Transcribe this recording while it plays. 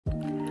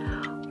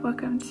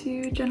Welcome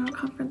to General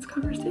Conference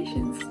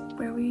Conversations,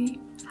 where we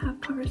have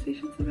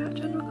conversations about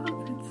General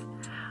Conference.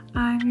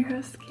 I'm your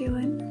host,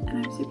 Kaylin,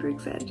 and I'm super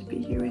excited to be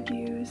here with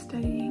you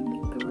studying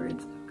the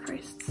words of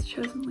Christ's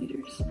chosen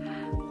leaders.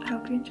 I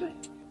hope you enjoy.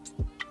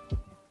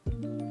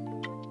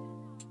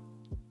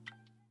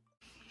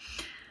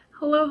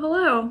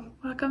 Hello.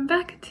 Welcome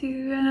back to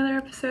another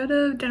episode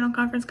of General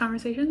Conference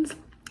Conversations.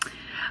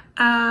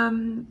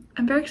 I'm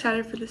very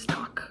excited for this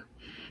talk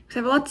because I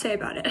have a lot to say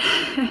about it.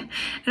 And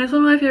it's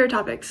one of my favorite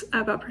topics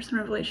about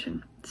personal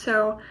revelation.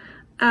 So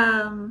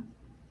the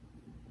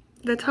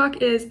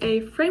talk is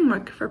a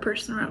framework for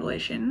personal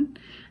revelation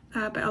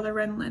by Elder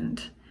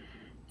Renlund.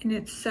 And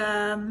it's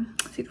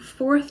the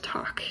fourth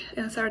talk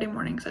in a Saturday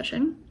morning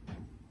session.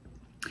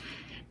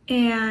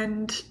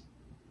 And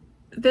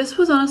this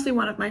was honestly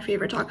one of my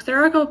favorite talks.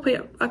 There are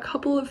a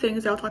couple of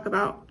things I'll talk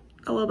about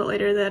a little bit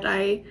later that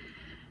I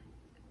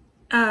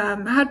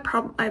had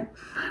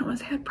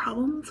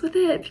problems with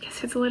it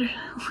because it's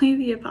literally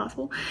the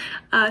apostle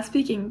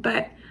speaking,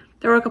 but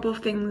there were a couple of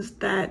things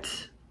that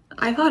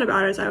I thought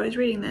about as I was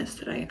reading this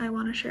that I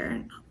want to share,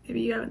 and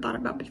maybe you haven't thought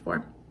about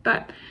before.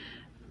 But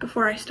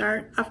before I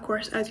start, of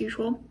course, as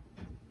usual,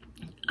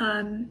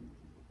 I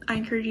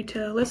encourage you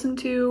to listen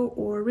to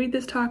or read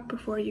this talk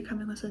before you come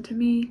and listen to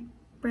me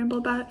ramble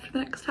about it for the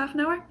next half an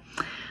hour,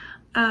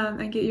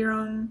 and get your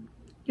own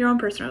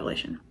personal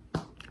revelation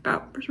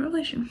about personal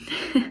revelation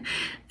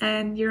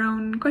and your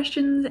own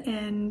questions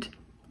and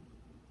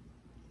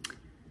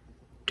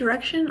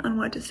direction on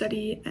what to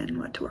study and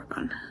what to work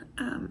on.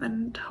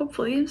 And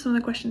hopefully some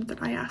of the questions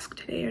that I ask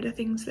today or the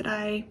things that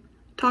I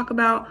talk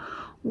about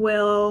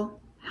will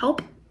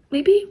help,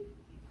 maybe,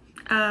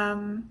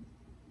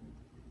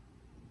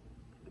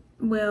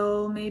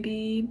 will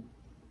maybe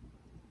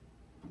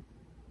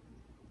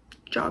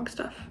jog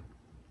stuff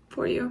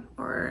for you,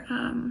 or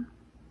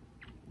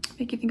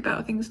make you think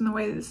about things in the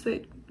ways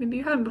that maybe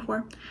you haven't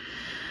before.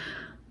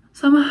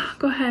 So I'm gonna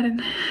go ahead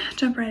and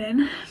jump right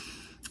in.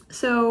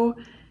 So,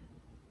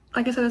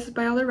 like I said, this is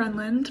by Elder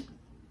Renlund.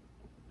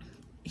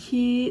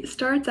 He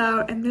starts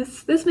out, and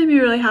this made me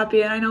really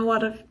happy, and I know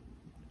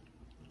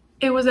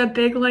it was a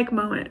big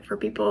moment for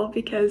people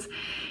because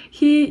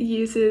he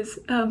uses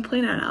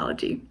plain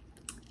analogy,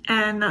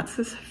 and that's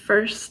his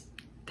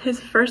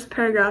first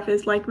paragraph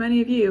is, like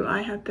many of you,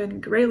 I have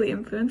been greatly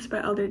influenced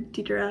by Elder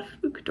Dieter F.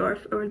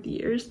 Uchtdorf over the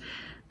years.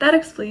 That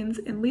explains,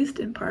 at least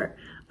in part,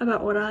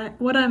 about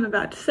what I'm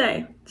about to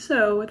say.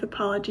 So, with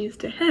apologies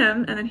to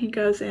him, and then he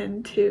goes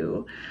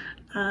into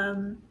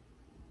a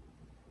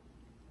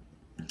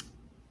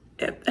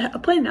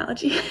plain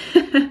analogy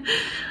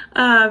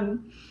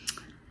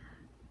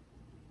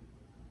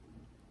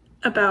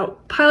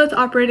about pilots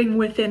operating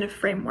within a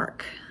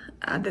framework,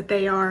 that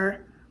they are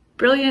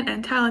brilliant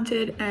and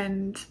talented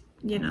and,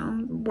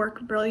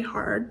 work really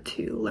hard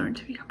to learn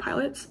to become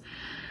pilots,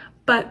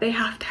 but they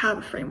have to have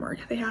a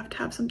framework. They have to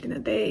have something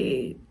that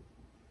they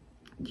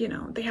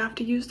have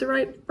to use the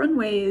right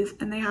runways,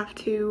 and they have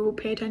to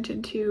pay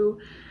attention to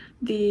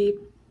the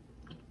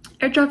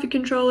air traffic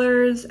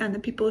controllers and the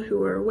people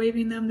who are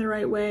waving them the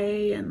right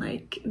way, and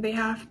they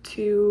have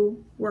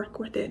to work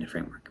within a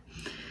framework.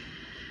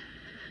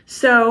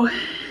 So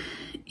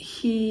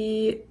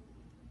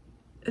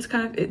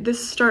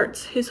this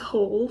starts his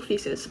whole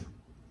thesis.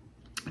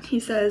 He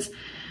says,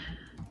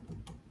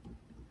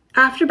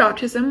 after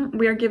baptism,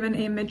 we are given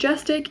a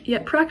majestic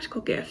yet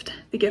practical gift,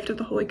 the gift of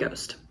the Holy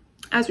Ghost.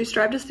 As we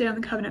strive to stay on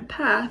the covenant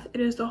path,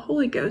 it is the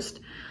Holy Ghost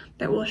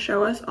that will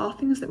show us all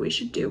things that we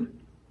should do.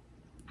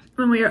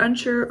 When we are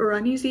unsure or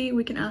uneasy,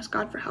 we can ask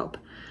God for help.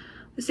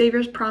 The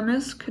Savior's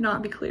promise could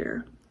not be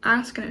clearer.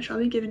 Ask, and it shall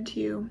be given to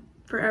you.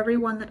 For every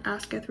one that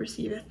asketh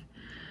receiveth.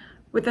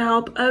 With the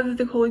help of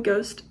the Holy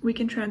Ghost, we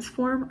can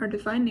transform our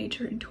divine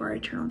nature into our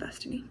eternal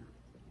destiny.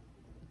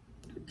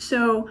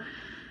 So,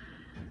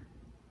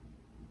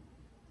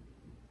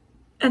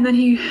 and then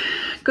he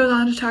goes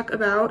on to talk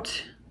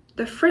about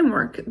the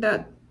framework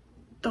that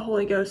the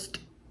Holy Ghost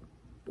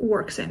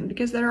works in,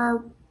 because there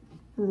are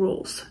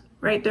rules,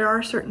 right? There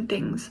are certain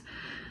things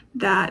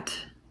that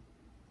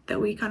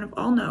we kind of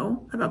all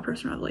know about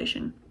personal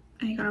revelation,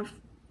 and he kind of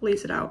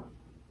lays it out.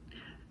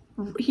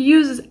 He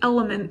uses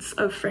elements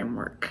of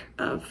framework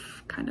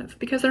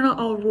because they're not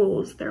all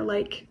rules. They're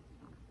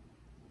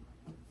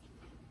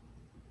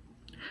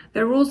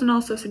rules and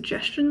also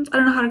suggestions. I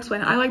don't know how to explain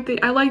it.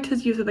 I liked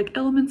his use of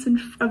elements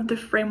of the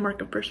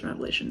framework of personal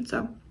revelation.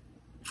 So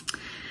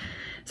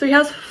he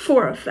has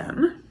 4 of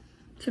them.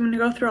 So I'm going to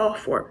go through all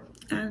 4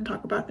 and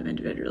talk about them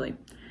individually.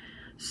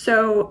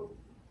 So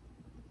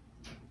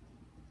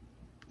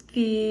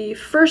the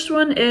first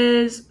one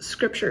is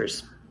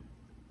scriptures.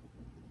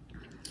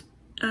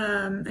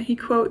 He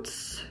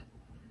quotes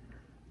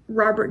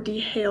Robert D.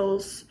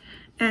 Hales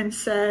and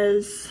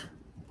says,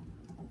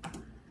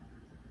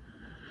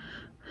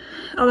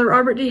 Elder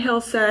Robert D.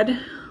 Hales said,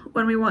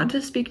 when we want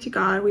to speak to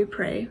God, we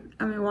pray,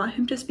 and when we want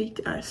him to speak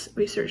to us,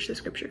 we search the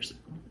scriptures.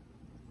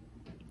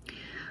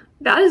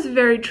 That is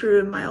very true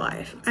in my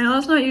life. I know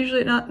it's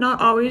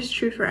not always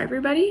true for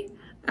everybody,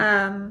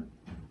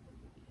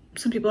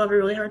 some people have a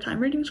really hard time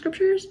reading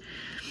scriptures,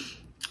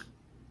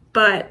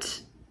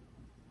 but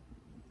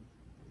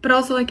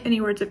also like any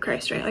words of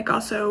Christ, right? Like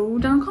also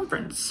down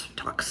conference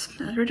talks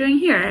as we're doing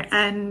here,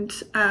 and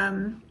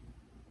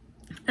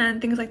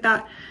things like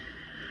that.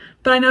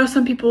 But I know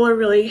some people are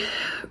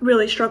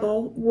really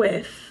struggle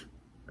with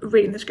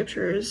reading the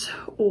scriptures,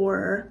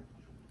 or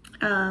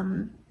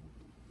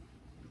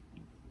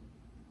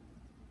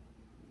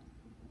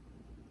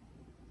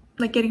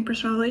like getting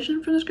personal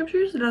revelation from the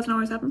scriptures. It doesn't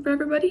always happen for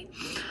everybody,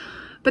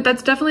 but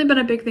that's definitely been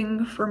a big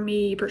thing for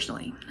me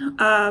personally.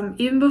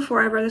 Even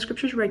before I read the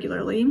scriptures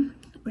regularly,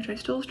 which I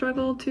still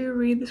struggle to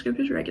read the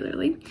scriptures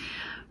regularly,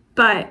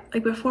 but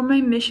like before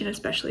my mission,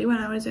 especially when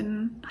I was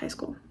in high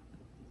school,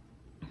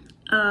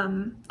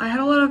 I had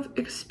a lot of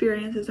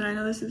experiences, and I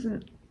know this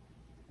isn't,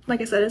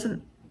 like I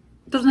said,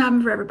 doesn't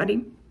happen for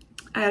everybody.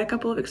 I had a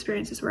couple of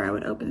experiences where I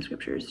would open the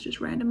scriptures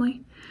just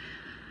randomly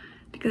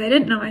because I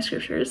didn't know my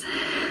scriptures.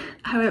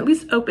 I would at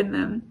least open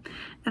them,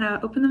 and I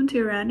would open them to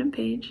a random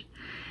page.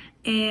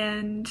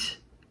 And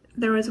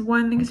there was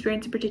one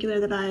experience in particular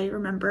that I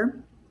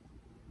remember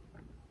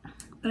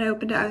that I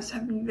opened it. I was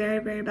having a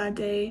very bad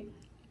day.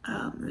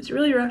 It was a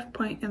really rough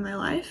point in my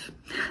life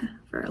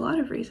for a lot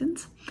of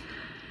reasons.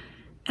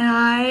 And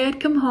I had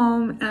come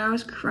home and I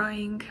was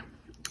crying,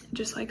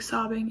 just like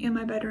sobbing in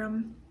my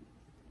bedroom.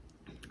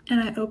 And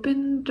I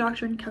opened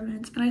Doctrine and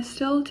Covenants, and I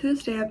still, to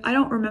this day, I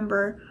don't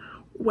remember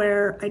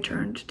where I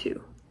turned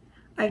to.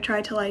 I've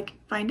tried to like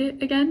find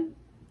it again,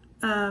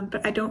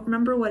 but I don't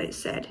remember what it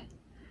said.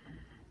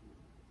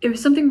 It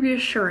was something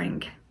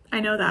reassuring. I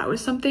know that. It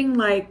was something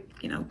like,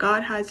 you know,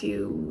 God has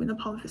you in the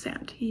palm of his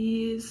hand.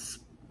 He's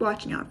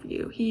watching out for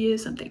you. He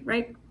is something,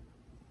 right?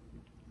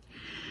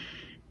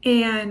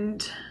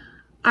 And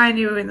I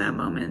knew in that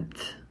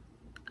moment,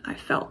 I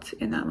felt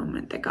in that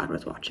moment that God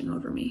was watching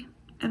over me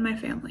and my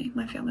family.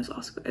 My family's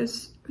also, it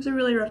was a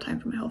really rough time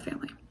for my whole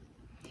family.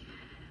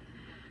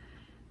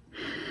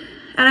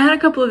 And I had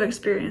a couple of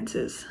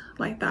experiences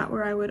like that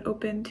where I would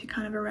open to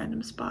kind of a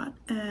random spot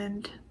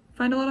and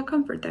find a lot of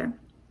comfort there.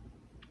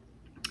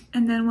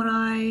 And then but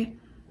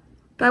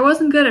I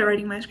wasn't good at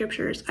writing my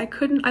scriptures.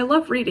 I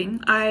love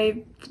reading.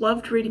 I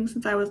loved reading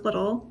since I was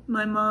little.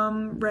 My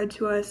mom read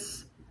to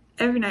us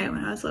every night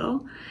when I was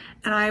little,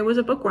 and I was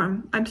a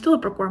bookworm. I'm still a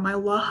bookworm. I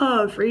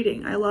love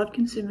reading. I love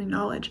consuming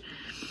knowledge,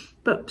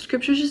 but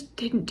scriptures just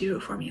didn't do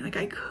it for me. Like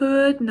I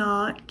could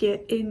not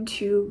get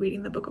into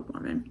reading the Book of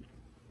Mormon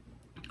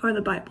or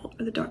the Bible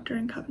or the Doctrine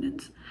and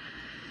Covenants.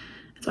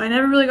 So I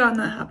never really got in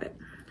that habit.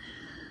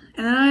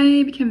 And then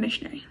I became a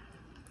missionary.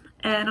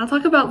 And I'll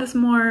talk about this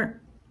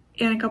more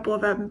in a couple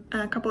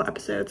of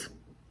episodes,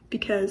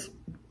 because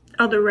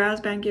Elder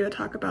Rasband gave a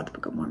talk about the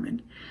Book of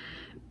Mormon.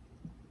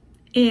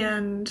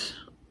 And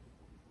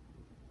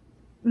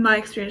my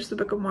experience with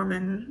the Book of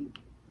Mormon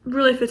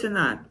really fits in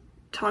that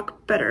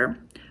talk better.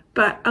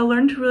 But I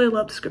learned to really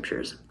love the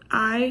scriptures.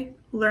 I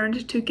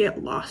learned to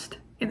get lost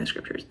in the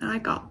scriptures, and I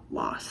got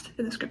lost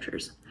in the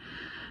scriptures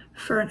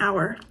for an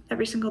hour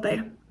every single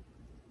day.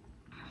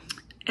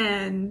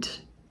 And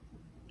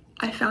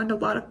I found a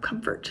lot of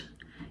comfort,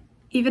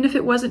 even if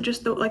it wasn't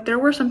just like there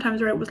were some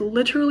times where it was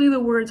literally the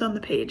words on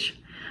the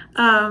page.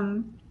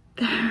 There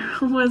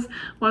was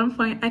one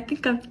point, I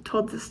think I've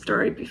told this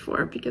story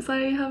before because I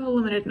have a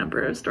limited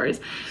number of stories,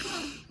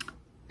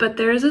 but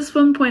there was this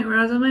one point where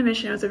I was on my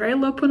mission. It was a very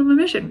low point of my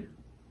mission,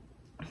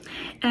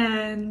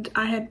 and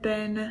I had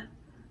been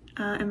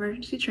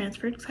emergency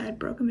transferred because I had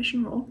broke a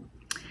mission rule,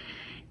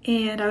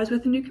 and I was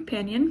with a new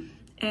companion,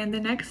 and the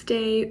next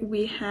day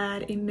we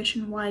had a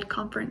mission-wide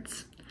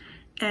conference.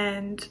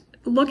 And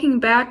looking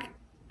back,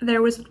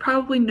 there was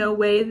probably no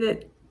way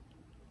that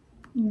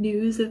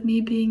news of me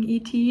being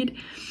ET'd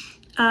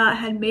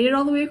had made it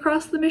all the way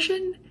across the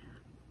mission,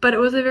 but it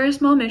was a very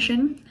small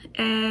mission,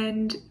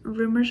 and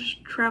rumors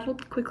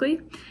traveled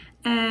quickly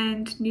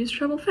and news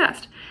traveled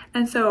fast.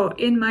 And so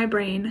in my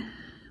brain,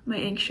 my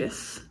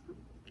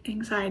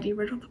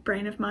anxiety-riddled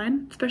brain of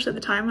mine, especially at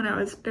the time when I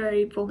was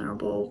very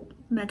vulnerable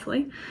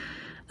mentally,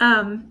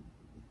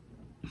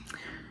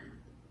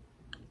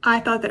 I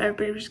thought that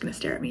everybody was just gonna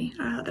stare at me.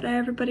 I thought that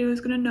everybody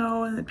was gonna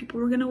know and that people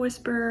were gonna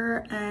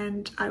whisper,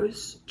 and I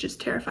was just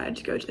terrified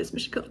to go to this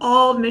mission because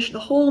the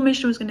whole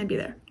mission was gonna be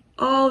there.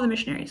 All the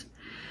missionaries.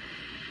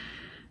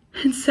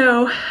 And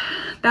so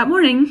that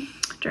morning,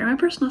 during my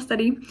personal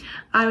study,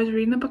 I was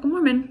reading the Book of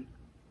Mormon,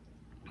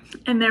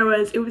 and it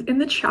was in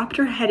the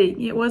chapter heading.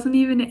 It wasn't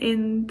even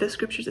in the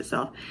scriptures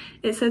itself.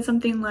 It said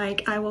something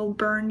like, "I will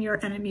burn your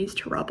enemies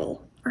to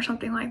rubble," or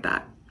something like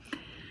that.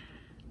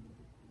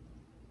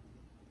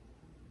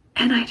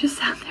 And I just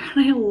sat there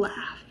and I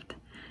laughed.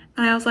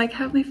 And I was like,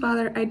 Heavenly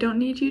Father, I don't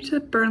need you to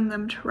burn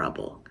them to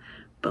rubble,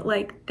 but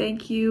like,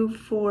 thank you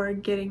for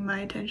getting my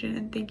attention,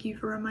 and thank you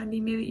for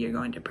reminding me that you're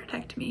going to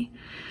protect me.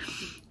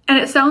 And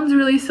it sounds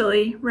really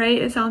silly,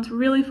 right? It sounds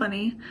really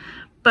funny,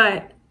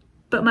 but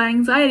my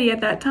anxiety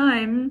at that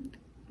time,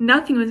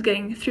 nothing was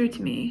getting through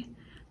to me.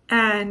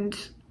 And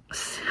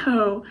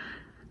so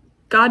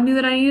God knew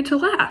that I needed to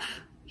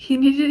laugh. He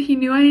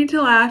knew I needed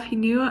to laugh. He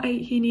knew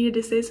he needed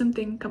to say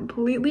something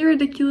completely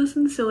ridiculous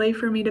and silly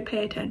for me to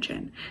pay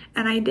attention.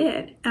 And I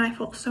did. And I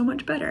felt so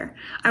much better.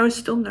 I was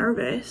still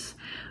nervous,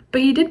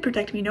 but he did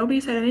protect me. Nobody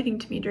said anything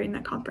to me during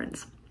that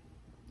conference,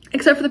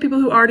 except for the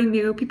people who already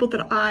knew, people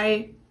that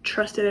I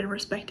trusted and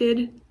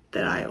respected,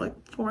 that I, like,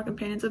 former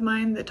companions of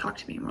mine that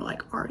talked to me and were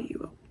like, are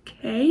you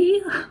okay?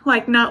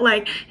 Like, not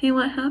like, hey,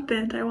 what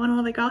happened? I want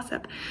all the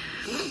gossip.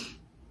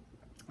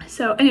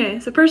 So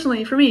anyway, so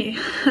personally for me,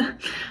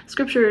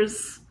 scripture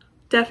is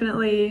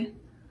definitely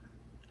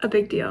a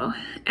big deal.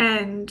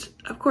 And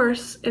of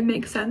course it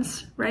makes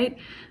sense, right?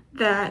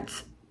 That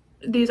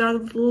these are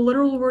the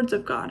literal words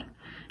of God.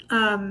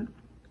 And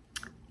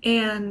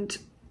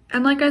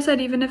like I said,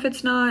 even if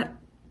it's not,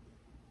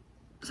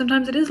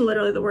 sometimes it is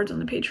literally the words on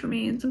the page for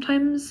me. And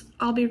sometimes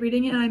I'll be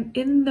reading it and I'm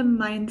in the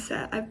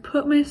mindset. I've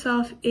put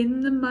myself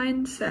in the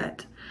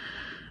mindset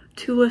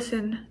to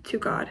listen to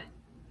God.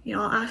 You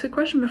know, I'll ask a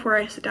question before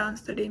I sit down and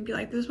study and be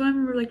like, this is what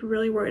I'm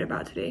really worried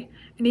about today.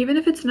 And even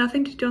if it's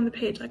nothing to do on the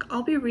page, like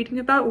I'll be reading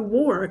about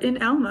war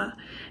in Alma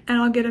and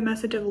I'll get a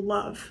message of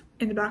love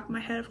in the back of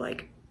my head of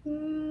like,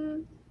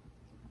 and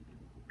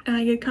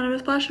I get kind of a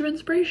splash of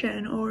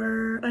inspiration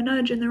or a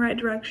nudge in the right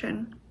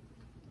direction.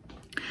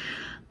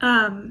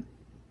 But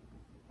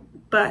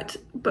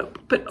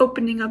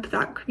opening up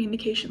that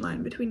communication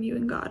line between you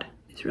and God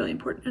is really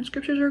important, and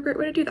scriptures are a great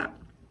way to do that.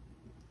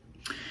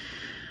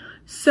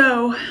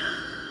 So,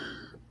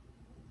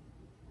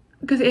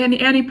 because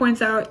Annie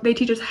points out, they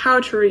teach us how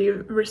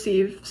to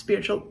receive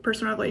spiritual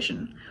personal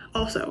revelation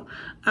also.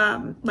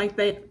 Like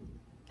they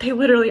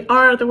literally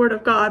are the word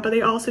of God, but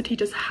they also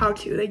teach us how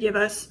to. They give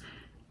us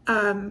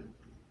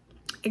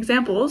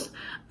examples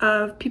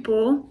of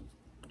people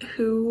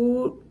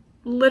who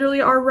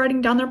literally are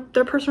writing down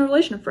their personal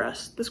revelation for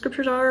us. The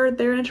scriptures are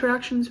their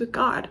interactions with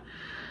God.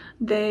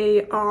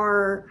 They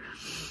are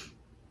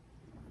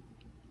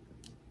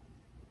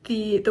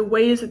the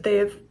ways that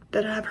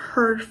that have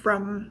heard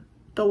from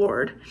the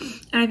Lord.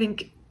 And I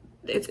think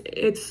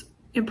it's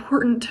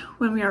important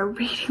when we are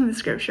reading the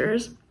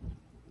scriptures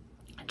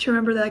to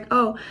remember that, like,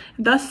 oh,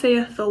 thus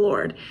saith the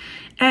Lord.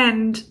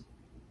 And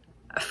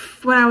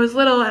when I was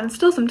little, and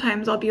still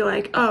sometimes, I'll be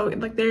like, oh,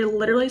 like they're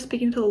literally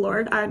speaking to the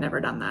Lord. I've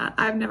never done that.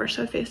 I've never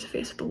stood face to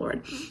face with the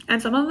Lord.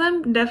 And some of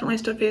them definitely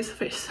stood face to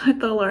face with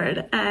the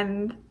Lord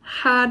and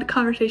had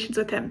conversations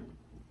with him.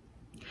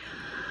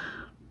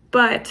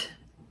 But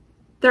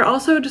they're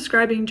also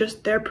describing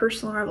just their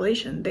personal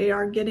revelation. They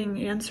are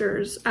getting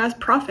answers as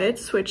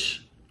prophets,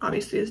 which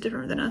obviously is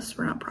different than us.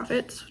 We're not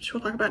prophets, which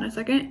we'll talk about in a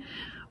second.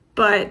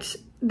 But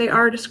they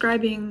are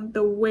describing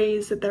the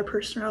ways that their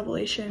personal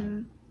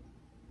revelation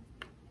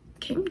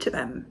came to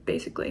them,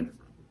 basically.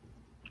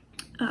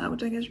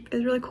 Which I think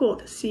is really cool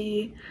to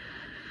see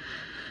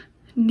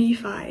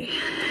Nephi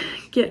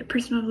get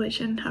personal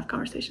revelation, have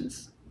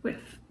conversations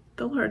with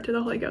the Lord through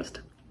the Holy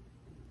Ghost.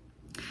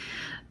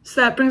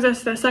 So that brings us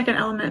to the second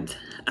element,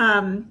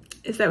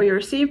 is that we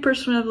receive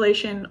personal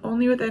revelation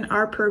only within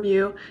our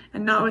purview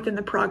and not within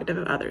the prerogative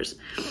of others,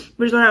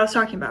 which is what I was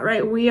talking about,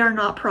 right? We are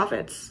not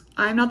prophets.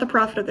 I'm not the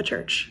prophet of the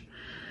church.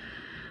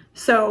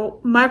 So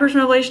my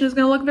personal revelation is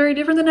going to look very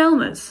different than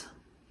Alma's.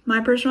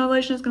 My personal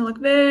revelation is going to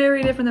look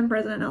very different than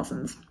President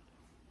Nelson's.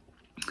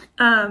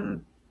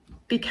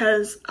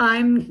 Because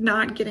I'm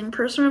not getting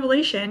personal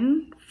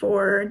revelation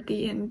for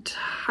the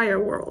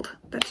entire world.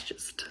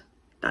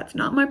 That's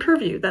not my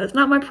purview. That is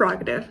not my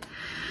prerogative.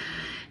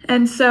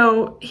 And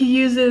so he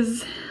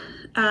uses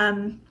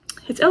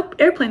his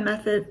airplane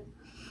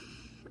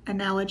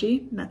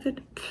analogy,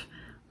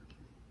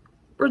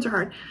 words are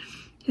hard.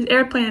 His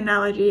airplane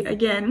analogy,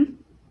 again,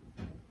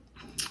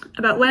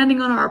 about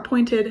landing on our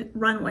appointed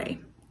runway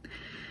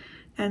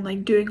and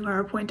like doing our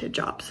appointed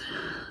jobs.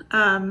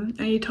 And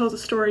he tells a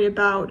story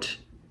about,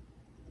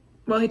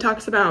 well, he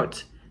talks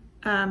about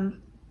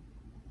one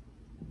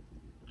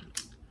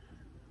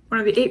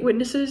of the 8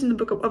 witnesses in the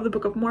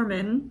Book of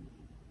Mormon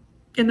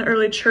in the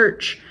early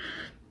church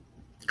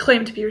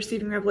claimed to be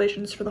receiving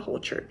revelations for the whole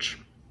church.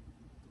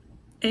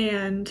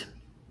 And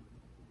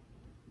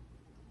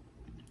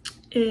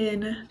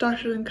in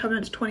Doctrine and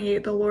Covenants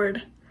 28, the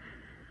Lord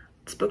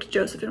spoke to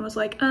Joseph and was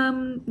like,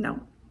 no,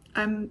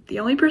 I'm the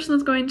only person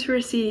that's going to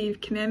receive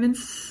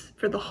commandments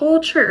for the whole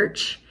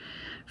church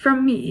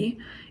from me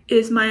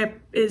is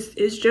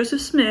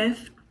Joseph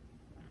Smith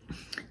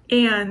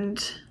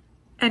and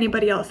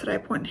anybody else that I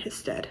appoint in his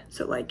stead.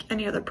 So like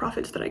any other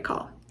prophets that I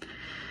call.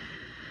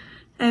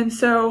 And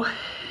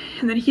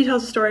then he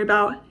tells a story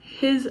about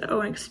his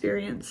own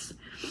experience.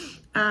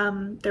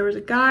 There was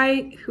a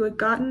guy who had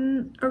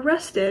gotten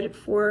arrested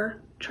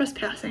for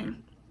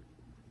trespassing.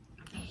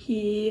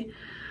 He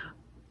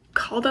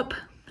called up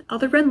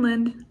Elder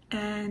Renlund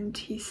and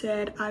he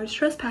said, I was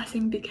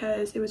trespassing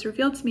because it was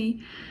revealed to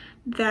me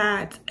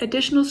that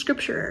additional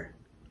scripture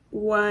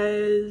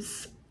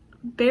was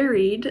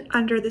buried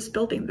under this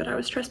building that I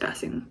was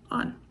trespassing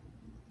on,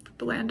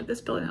 the land of this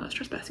building I was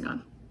trespassing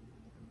on.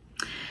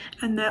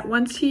 And that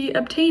once he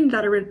obtained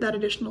that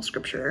additional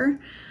scripture,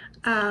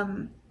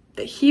 that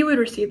he would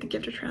receive the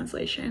gift of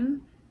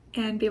translation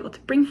and be able to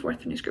bring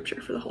forth the new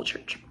scripture for the whole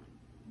church.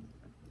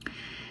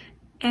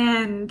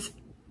 And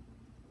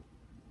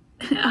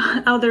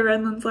Elder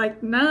Renlund's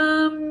like,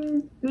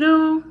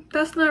 no,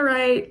 that's not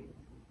right.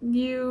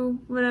 You,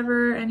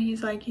 whatever. And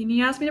he's like, and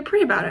he asked me to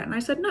pray about it. And I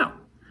said no.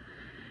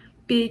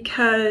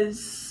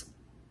 Because,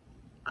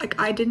 like,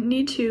 I didn't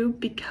need to,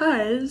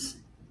 because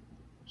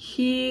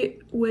he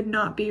would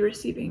not be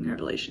receiving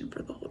revelation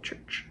for the whole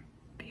church.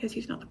 Because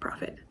he's not the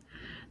prophet.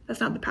 That's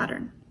not the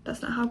pattern.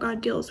 That's not how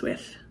God deals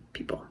with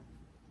people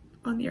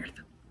on the earth.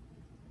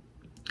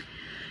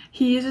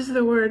 He uses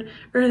the word,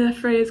 or the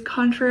phrase,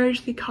 contrary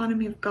to the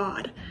economy of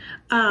God,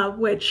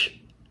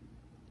 which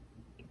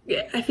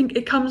I think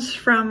it comes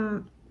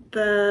from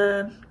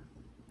the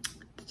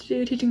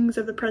teachings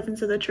of the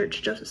Presence of the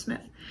Church, Joseph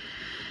Smith.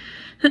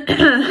 But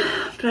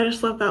I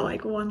just love that,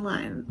 like, one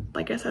line.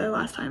 Like I said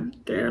last time,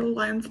 there are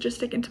lines that just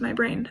stick into my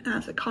brain. And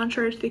that's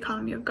contrary to the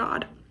economy of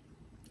God.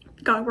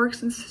 God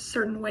works in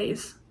certain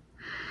ways.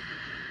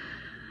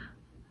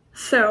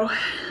 So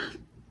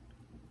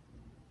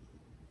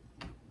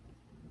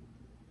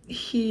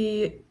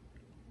he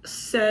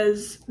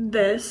says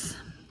this: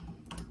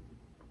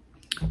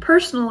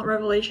 personal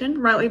revelation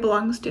rightly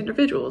belongs to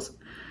individuals.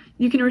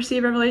 You can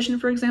receive revelation,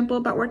 for example,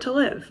 about where to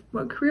live,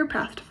 what career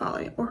path to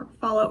follow,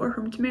 or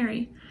whom to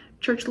marry.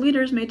 Church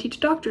leaders may teach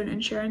doctrine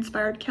and share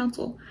inspired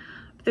counsel,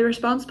 but the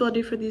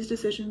responsibility for these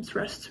decisions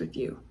rests with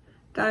you.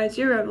 That is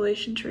your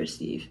revelation to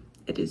receive.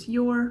 It is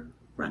your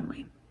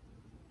runway.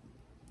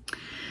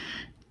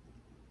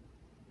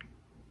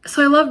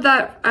 So I love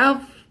that.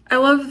 I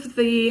love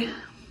the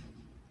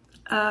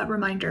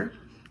reminder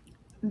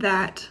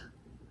that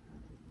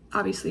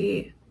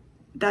obviously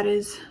that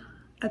is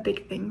a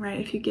big thing, right?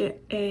 If you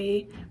get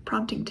a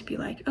prompting to be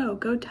like, oh,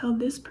 go tell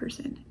this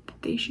person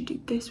that they should do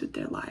this with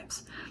their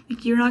lives.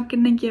 Like, you're not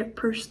going to get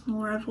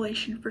personal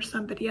revelation for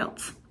somebody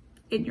else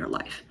in your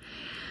life.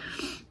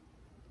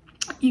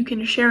 You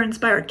can share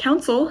inspired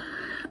counsel,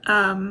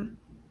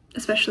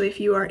 especially if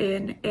you are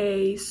in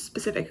a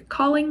specific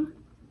calling.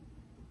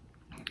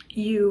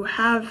 You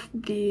have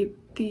the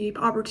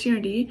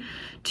opportunity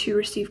to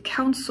receive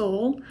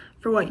counsel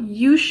for what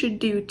you should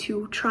do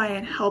to try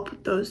and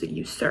help those that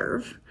you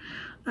serve.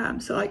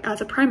 So, like,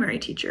 as a primary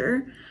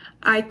teacher,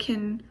 I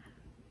can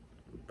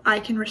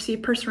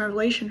receive personal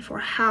revelation for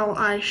how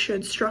I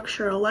should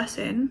structure a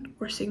lesson,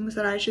 or things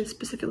that I should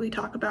specifically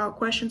talk about,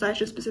 questions I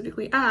should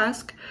specifically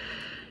ask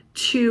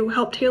to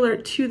help tailor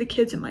it to the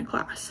kids in my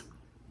class.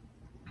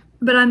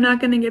 But I'm not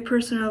going to get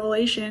personal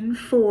revelation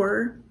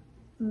for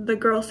the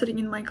girl sitting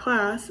in my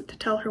class to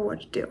tell her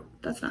what to do.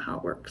 That's not how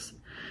it works.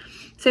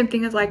 Same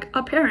thing as, like,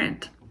 a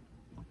parent.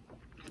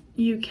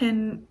 You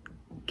can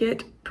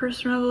get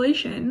personal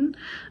revelation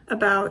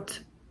about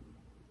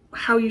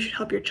how you should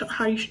help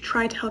how you should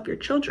try to help your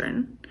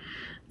children,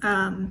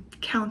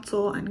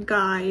 counsel and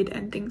guide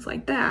and things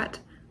like that.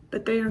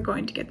 But they are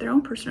going to get their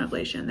own personal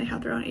revelation. They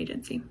have their own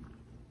agency.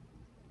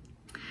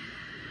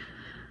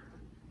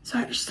 So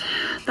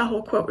that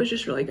whole quote was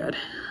just really good.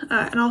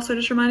 And also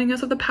just reminding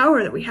us of the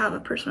power that we have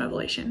of personal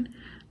revelation,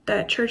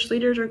 that church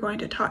leaders are going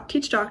to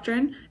teach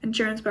doctrine and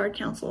share inspired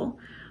counsel,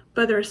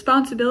 but the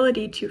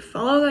responsibility to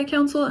follow that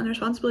counsel and the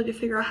responsibility to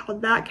figure out how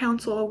that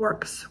counsel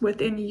works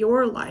within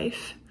your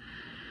life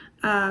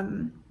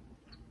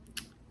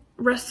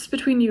rests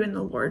between you and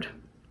the Lord.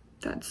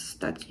 That's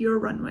your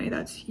runway.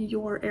 That's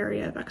your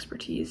area of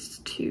expertise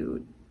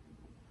to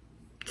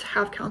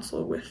have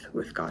counsel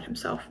with God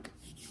himself.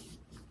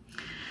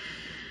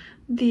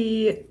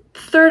 The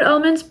third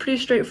element's pretty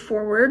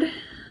straightforward,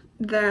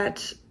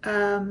 that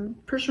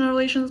personal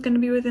relation is going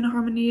to be within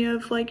harmony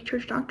of, like,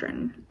 church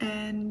doctrine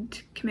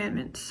and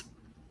commandments.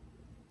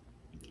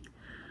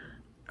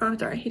 Oh, I'm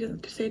sorry, he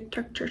doesn't say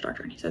church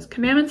doctrine. He says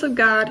commandments of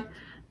God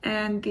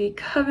and the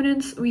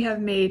covenants we have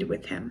made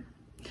with him.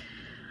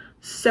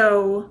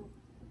 So,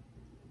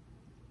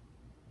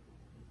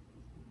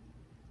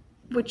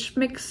 which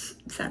makes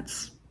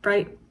sense,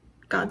 right?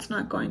 God's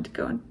not going to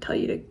go and tell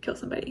you to kill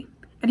somebody.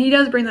 And he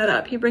does bring that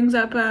up. He brings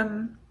up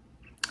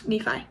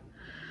Nephi.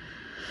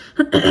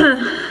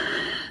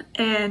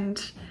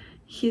 And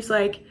he's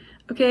like,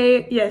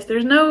 okay, yes,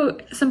 there's no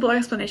simple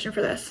explanation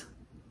for this.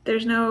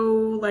 There's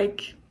no,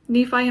 like,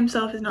 Nephi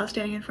himself is not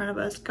standing in front of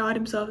us. God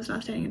himself is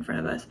not standing in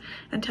front of us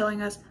and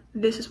telling us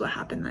this is what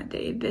happened that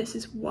day. This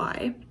is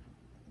why.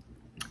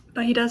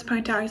 But he does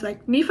point out, he's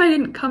like, Nephi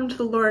didn't come to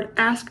the Lord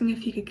asking if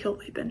he could kill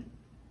Laban.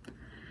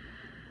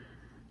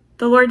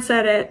 The Lord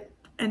said it.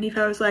 And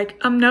Nephi was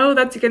like, no,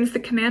 that's against the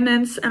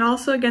commandments and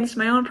also against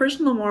my own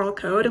personal moral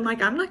code. And,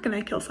 like, I'm not going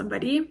to kill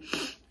somebody.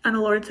 And the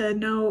Lord said,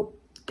 no,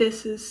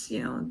 this is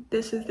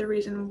the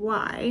reason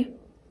why.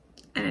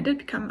 And it did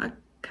become a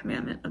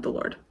commandment of the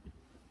Lord.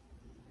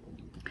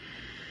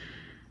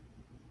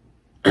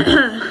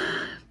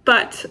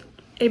 But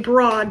a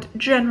broad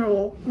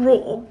general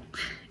rule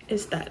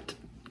is that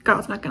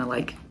God's not going to,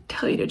 like,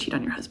 tell you to cheat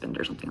on your husband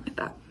or something like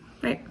that,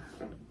 right?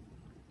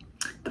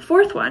 The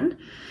fourth one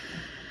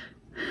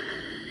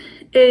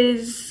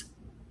is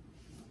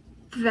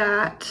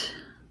that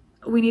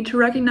we need to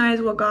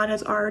recognize what God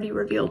has already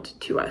revealed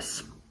to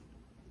us.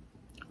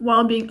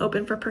 while being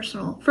open for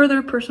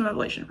further personal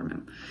revelation from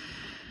him.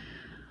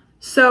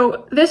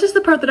 So this is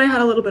the part that I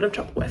had a little bit of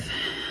trouble with,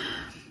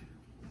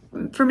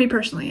 for me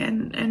personally,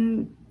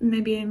 and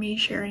maybe in me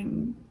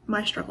sharing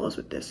my struggles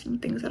with this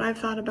and things that I've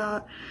thought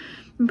about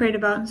and prayed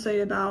about and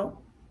studied about,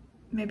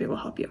 maybe it will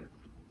help you.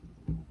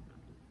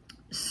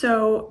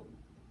 So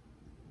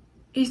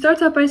he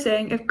starts out by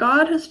saying, if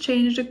God has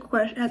changed a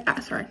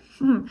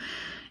question,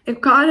 if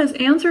God has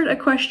answered a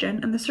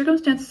question and the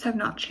circumstances have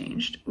not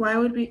changed, why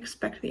would we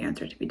expect the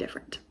answer to be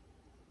different?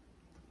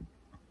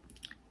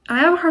 And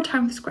I have a hard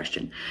time with this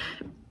question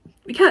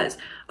because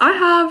I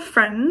have a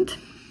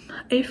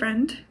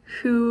friend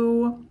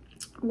who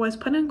was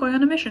planning on going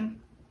on a mission,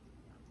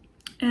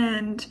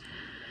 and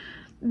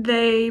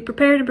they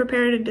prepared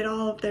and did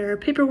all of their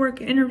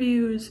paperwork and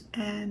interviews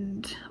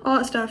and all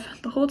that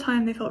stuff. The whole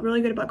time they felt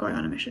really good about going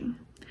on a mission.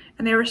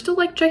 And they were still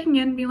like checking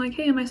in, being like,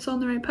 hey, am I still on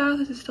the right path?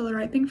 Is this still the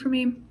right thing for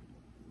me?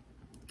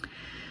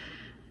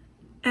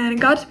 And it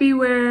got to be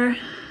where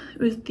it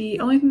was the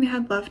only thing they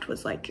had left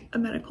was like a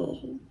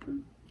medical,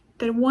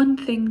 they had one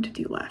thing to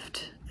do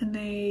left. And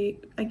they,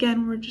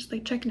 again, were just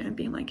like checking in,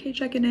 being like, hey,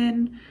 checking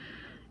in,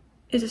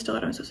 is this still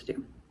what I'm supposed to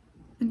do?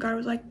 And God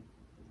was like,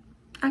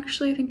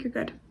 actually, I think you're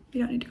good.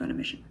 You don't need to go on a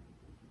mission.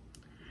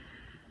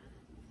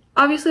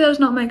 Obviously, that was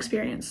not my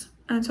experience,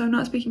 and so I'm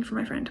not speaking for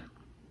my friend.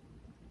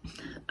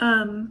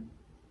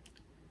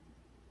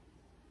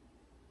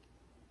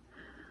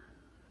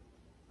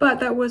 But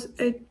that was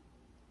a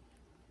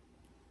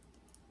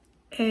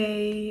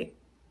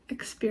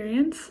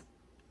experience,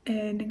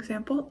 an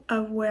example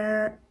of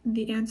where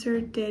the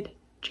answer did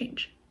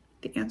change.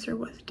 The answer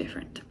was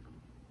different.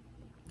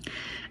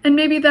 And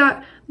maybe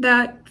that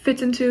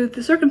fits into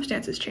the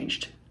circumstances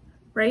changed,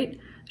 right?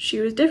 She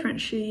was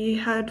different. She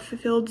had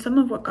fulfilled some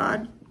of what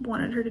God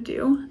wanted her to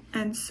do.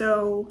 And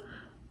so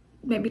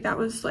maybe that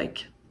was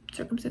like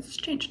circumstances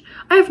changed.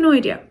 I have no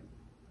idea.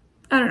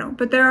 I don't know.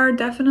 But there are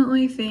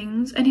definitely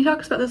things, and he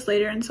talks about this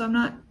later, and so I'm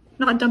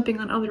not dumping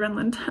on Elder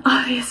Renlund,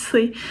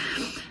 obviously.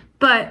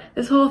 But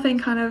this whole thing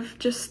kind of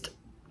just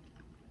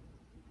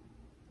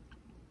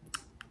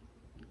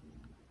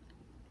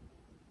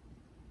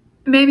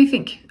made me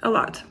think a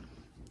lot.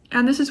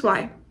 And this is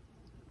why.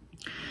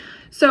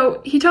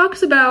 So he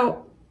talks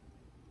about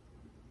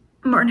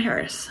Martin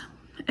Harris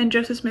and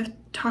Joseph Smith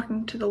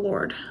talking to the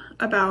Lord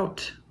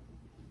about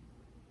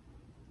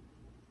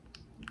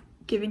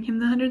giving him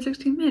the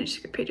 116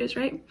 manuscript pages,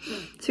 right?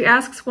 So he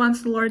asks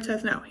once, the Lord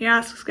says no. He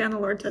asks again, the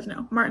Lord says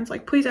no. Martin's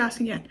like, please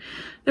ask again.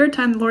 Third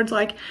time, the Lord's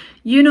like,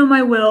 you know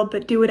my will,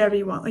 but do whatever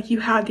you want. Like, you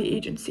have the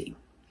agency.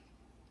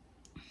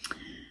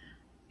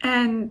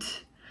 And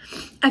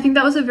I think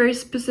that was a very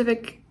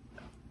specific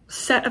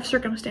set of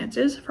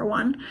circumstances, for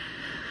one.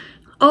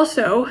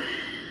 Also,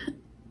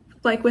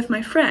 like with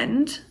my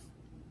friend,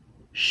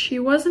 she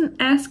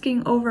wasn't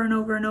asking over and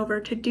over and over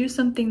to do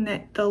something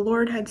that the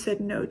Lord had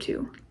said no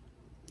to.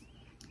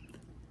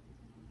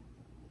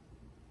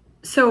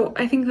 So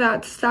I think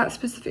that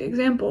specific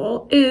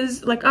example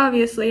is like,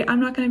 obviously, I'm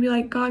not going to be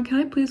like, God, can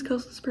I please kill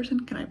this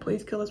person? Can I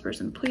please kill this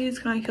person? Please,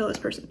 can I kill this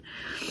person?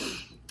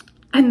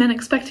 And then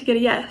expect to get a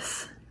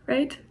yes,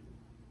 right?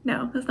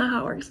 No, that's not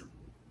how it works.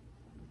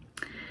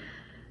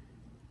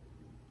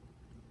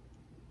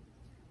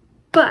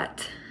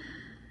 But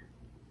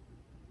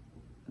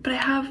I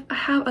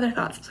have other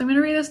thoughts. So I'm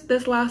gonna read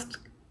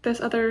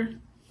this other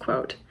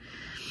quote.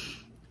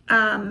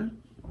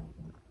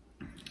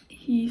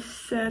 He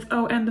says,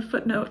 oh, and the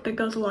footnote that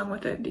goes along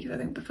with it, because I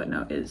think the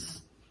footnote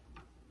is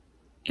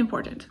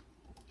important.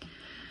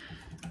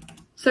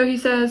 So he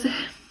says,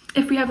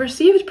 if we have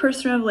received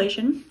personal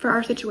revelation for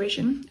our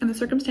situation and the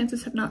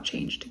circumstances have not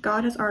changed,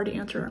 God has already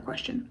answered our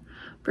question.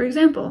 For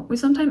example, we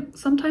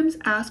sometimes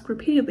ask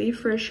repeatedly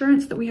for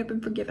assurance that we have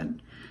been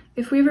forgiven.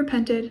 If we have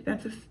repented,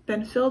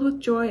 been filled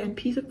with joy and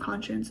peace of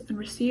conscience, and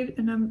received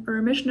a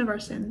remission of our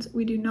sins,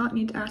 we do not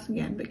need to ask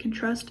again, but can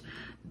trust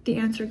the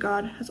answer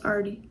God has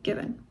already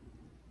given.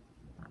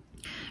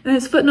 And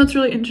his footnote's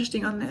really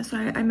interesting on this.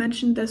 I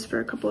mentioned this for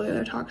a couple of the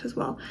other talks as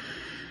well.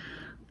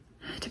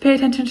 To pay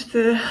attention to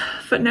the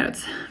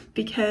footnotes,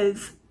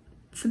 because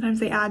sometimes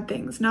they add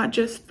things, not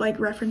just like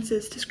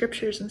references to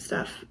scriptures and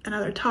stuff and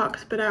other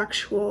talks, but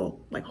actual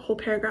like whole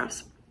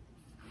paragraphs.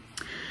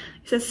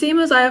 He says, see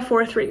Mosiah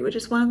 4:3, which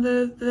is one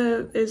of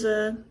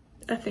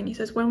a thing. He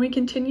says, when we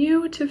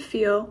continue to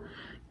feel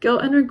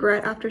guilt and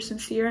regret after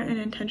sincere and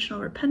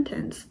intentional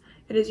repentance,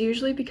 it is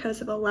usually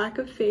because of a lack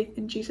of faith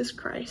in Jesus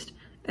Christ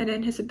and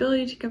in his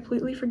ability to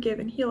completely forgive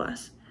and heal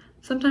us.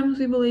 Sometimes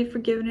we believe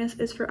forgiveness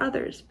is for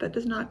others, but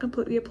does not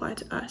completely apply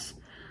to us.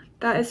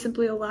 That is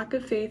simply a lack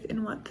of faith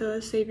in what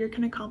the Savior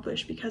can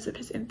accomplish because of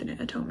his infinite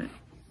atonement.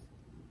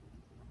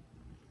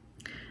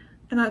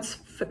 And that's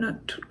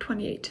footnote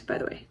 28, by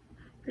the way,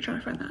 if you're trying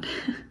to find that.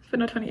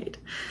 Footnote 28.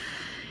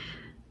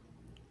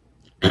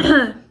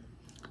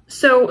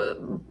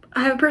 So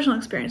I have a personal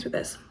experience with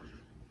this.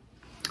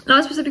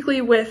 Not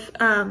specifically with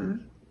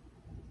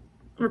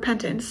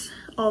repentance,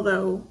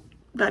 although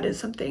that is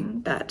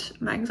something that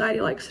my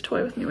anxiety likes to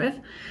toy with me with.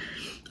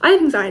 I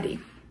have anxiety.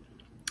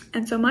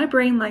 And so my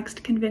brain likes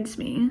to convince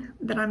me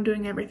that I'm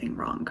doing everything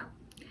wrong.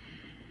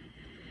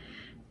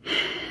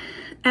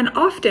 And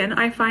often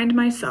I find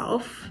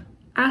myself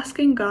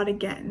asking God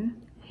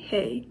again,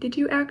 hey, did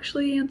you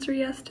actually answer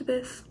yes to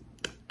this?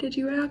 Did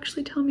you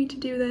actually tell me to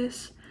do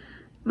this?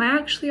 Am I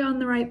actually on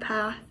the right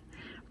path?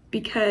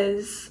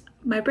 Because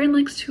my brain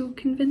likes to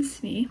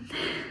convince me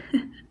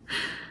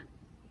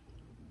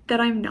that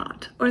I'm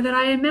not, or that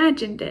I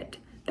imagined it,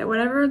 that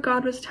whatever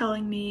God was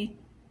telling me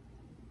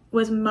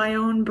was my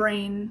own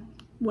brain,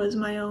 was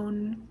my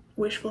own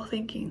wishful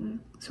thinking,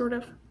 sort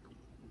of.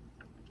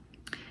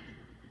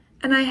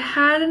 And I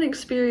had an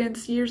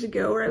experience years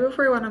ago, right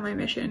before I went on my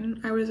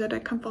mission. I was at a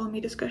Come Follow Me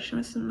discussion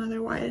with some other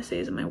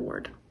YSAs in my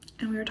ward,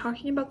 and we were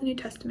talking about the New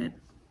Testament.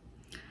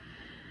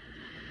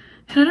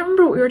 And I don't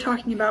remember what we were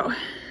talking about,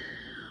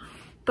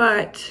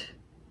 but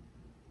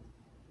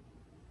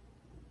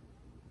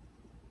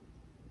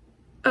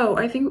oh,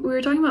 I think we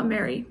were talking about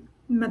Mary,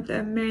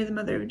 the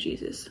mother of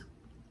Jesus.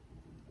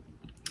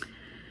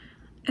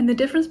 And the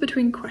difference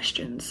between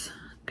questions,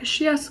 because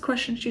she asks a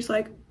question, she's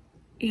like,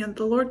 you know,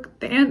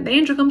 the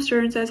angel comes to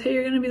her and says, hey,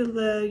 you're gonna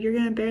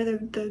bear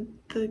the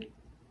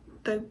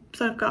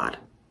Son of God.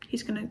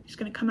 He's gonna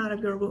come out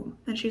of your womb.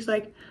 And she's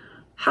like,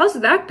 how's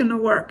that gonna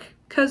work?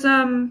 Cause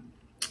I'm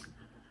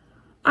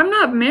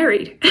not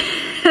married,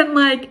 and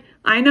like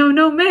I know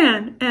no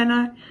man,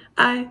 and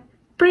I'm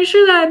pretty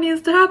sure that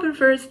needs to happen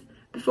first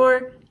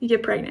before you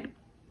get pregnant.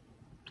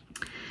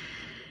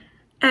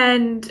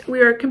 And we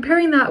were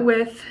comparing that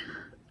with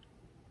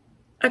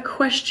a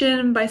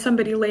question by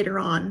somebody later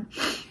on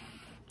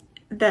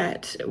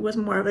that was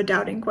more of a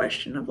doubting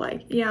question of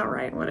like, yeah,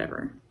 right,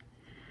 whatever.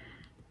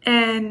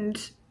 And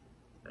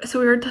so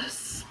we were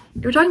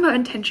talking about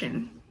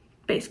intention,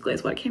 basically,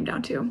 is what it came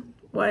down to,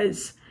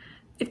 was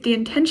if the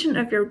intention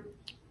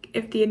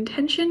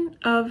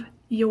of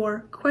your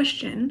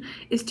question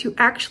is to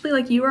actually,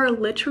 like, you are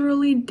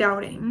literally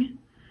doubting,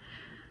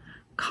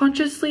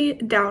 consciously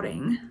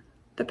doubting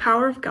the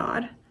power of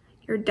God,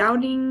 you're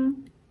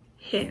doubting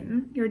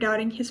him, you're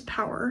doubting his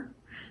power,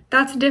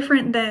 that's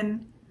different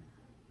than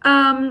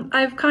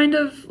I've kind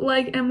of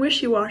like am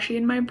wishy-washy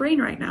in my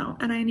brain right now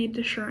and I need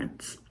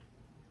assurance.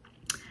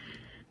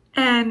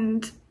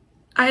 And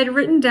I had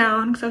written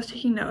down, because I was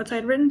taking notes, I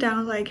had written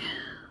down like,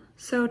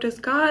 so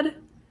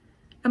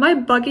am I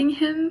bugging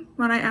him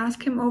when I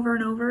ask him over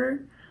and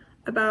over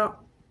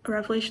about a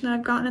revelation that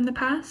I've gotten in the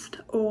past?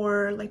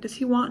 Or like, does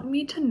he want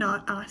me to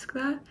not ask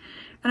that?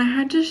 And I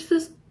had just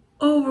this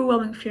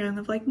overwhelming feeling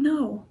of like,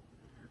 no,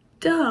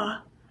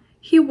 duh,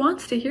 he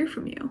wants to hear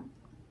from you.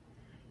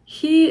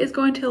 He is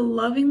going to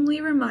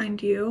lovingly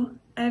remind you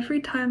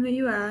every time that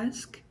you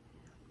ask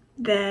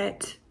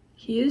that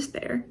he is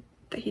there,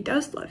 that he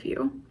does love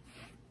you,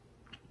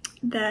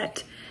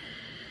 that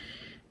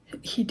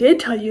he did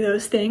tell you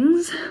those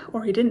things,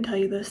 or he didn't tell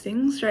you those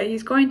things, right?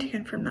 He's going to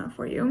confirm that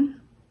for you.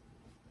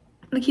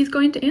 Like, he's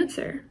going to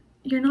answer.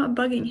 You're not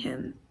bugging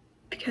him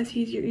because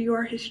you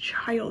are his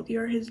child, you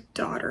are his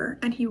daughter,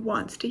 and he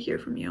wants to hear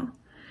from you.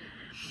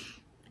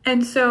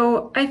 And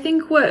so I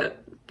think what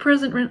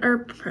Elder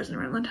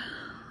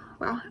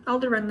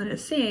Renlund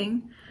is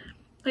saying,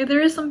 like,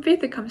 there is some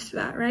faith that comes to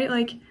that, right?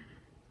 Like,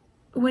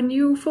 when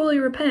you fully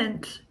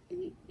repent,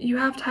 you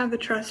have to have the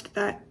trust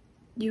that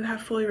you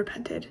have fully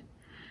repented,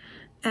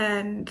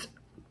 and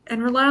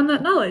rely on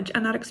that knowledge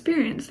and that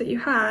experience that you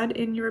had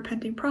in your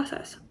repenting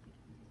process.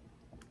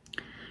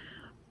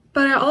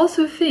 But I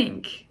also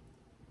think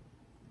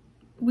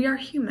we are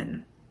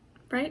human,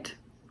 right?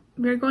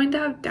 We're going to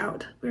have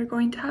doubt. We're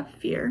going to have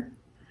fear.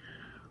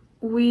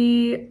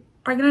 We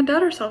are going to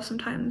doubt ourselves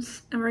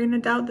sometimes, and we're going to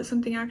doubt that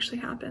something actually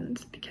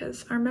happened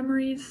because our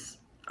memories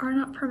are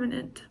not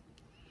permanent.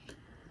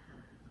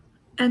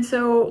 And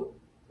so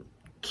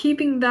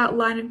keeping that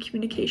line of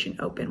communication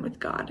open with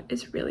God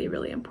is really,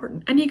 really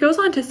important. And he goes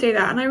on to say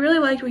that, and I really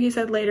liked what he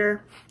said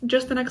later,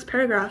 just the next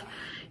paragraph.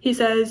 He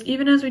says,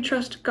 even as we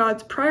trust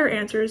God's prior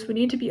answers, we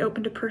need to be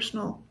open to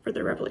personal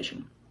further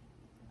revelation.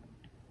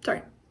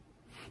 Sorry.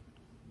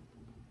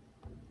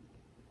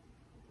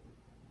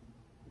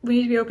 We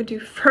need to be open to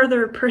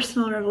further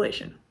personal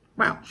revelation.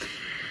 Wow.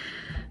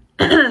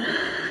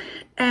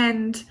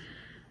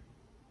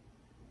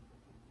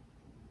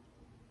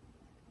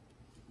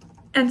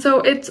 And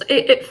so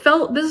it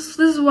felt, this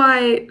is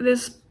why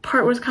this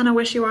part was kind of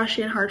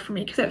wishy-washy and hard for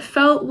me, because it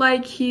felt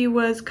like he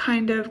was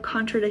kind of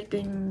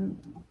contradicting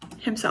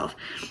himself.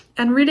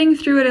 And reading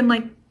through it and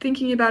like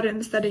thinking about it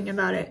and studying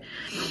about it,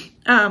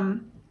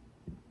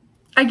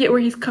 I get where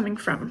he's coming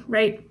from,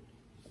 right?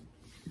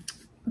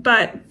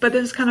 But this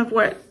is kind of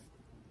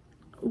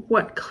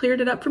what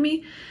cleared it up for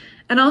me.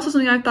 And also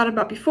something I've thought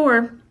about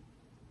before,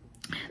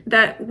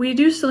 that we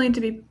do still need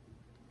to be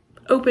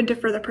open to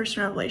further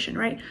personal revelation,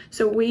 right?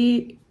 So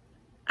we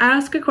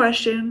ask a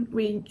question,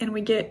 we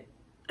get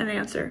an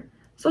answer.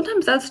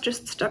 Sometimes that's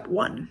just step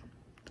one.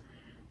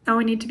 Now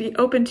we need to be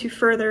open to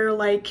further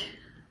like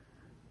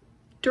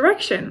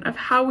direction of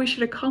how we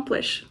should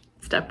accomplish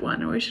step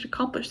one, or we should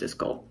accomplish this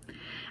goal.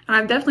 And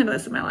I've definitely done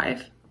this in my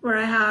life, where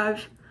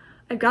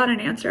I I've gotten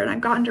an answer and I've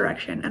gotten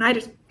direction and I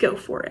just go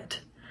for it.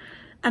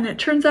 And it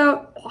turns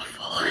out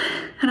awful.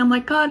 And I'm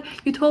like, God,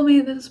 you told me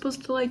this is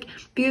supposed to like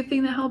be the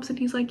thing that helps. And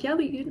he's like, yeah,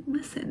 but you didn't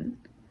listen.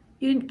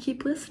 You didn't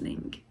keep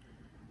listening.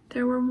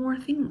 There were more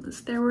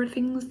things. There were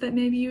things that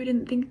maybe you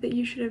didn't think that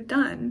you should have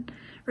done,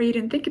 or you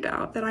didn't think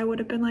about, that I would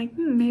have been like,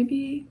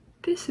 maybe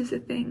this is a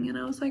thing. And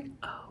I was like,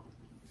 oh.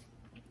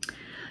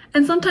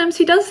 And sometimes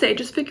he does say,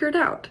 just figure it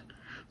out.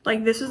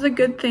 Like, this is a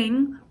good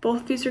thing.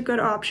 Both of these are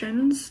good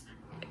options.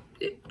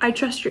 I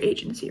trust your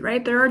agency,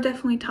 right? There are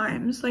definitely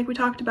times, like we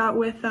talked about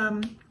with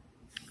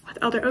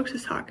Elder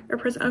Oaks' talk, or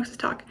President Oaks'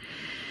 talk,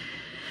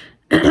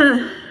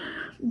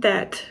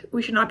 that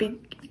we should not be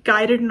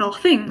guided in all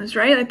things,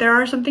 right? Like, there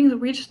are some things that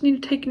we just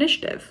need to take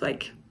initiative.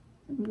 Like,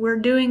 we're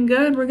doing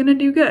good, we're gonna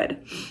do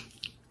good.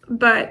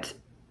 But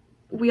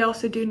we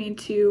also do need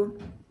to,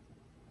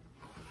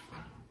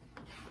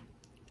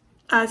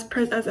 as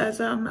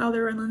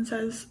Elder Renlund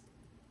says,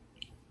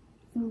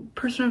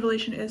 personal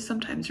revelation is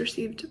sometimes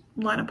received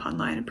line upon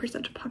line and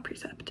precept upon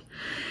precept.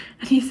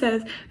 And he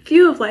says,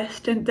 few of life's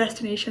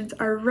destinations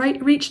are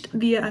reached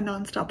via a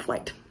non-stop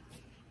flight.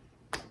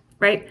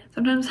 Right?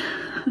 Sometimes,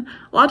 a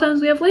lot of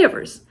times we have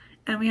layovers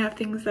and we have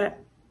things that,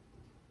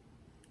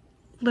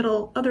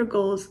 little other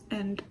goals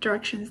and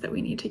directions that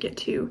we need to get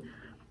to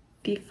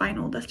the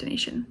final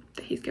destination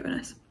that he's given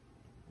us.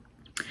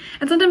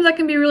 And sometimes that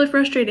can be really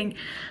frustrating.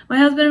 My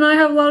husband and I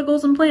have a lot of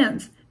goals and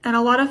plans, and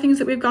a lot of things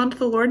that we've gone to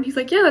the Lord, and he's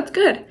like, yeah, that's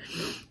good.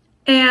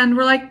 And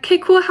we're like, okay,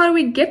 cool, how do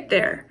we get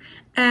there?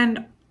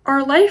 And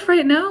our life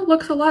right now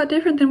looks a lot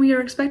different than we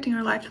were expecting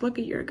our life to look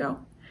a year ago.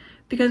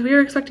 Because we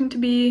were expecting to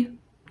be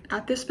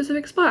at this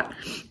specific spot.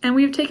 And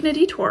we've taken a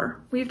detour.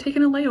 We've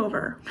taken a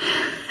layover.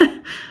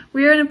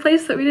 We are in a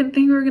place that we didn't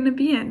think we were gonna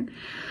be in.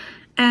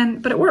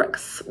 But it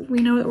works. We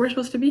know that we're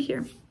supposed to be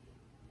here.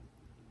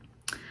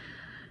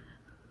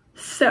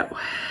 So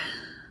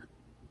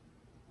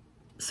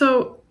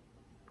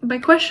my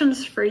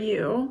questions for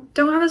you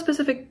don't have a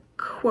specific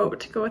quote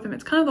to go with them.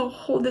 It's kind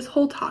of this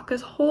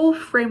whole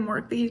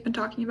framework that he's been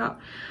talking about.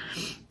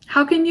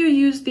 How can you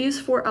use these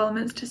 4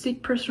 elements to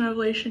seek personal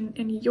revelation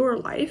in your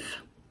life?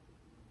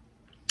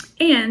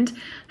 And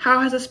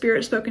how has the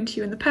Spirit spoken to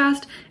you in the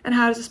past? And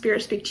how does the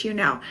Spirit speak to you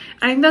now?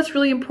 I think that's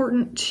really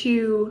important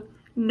to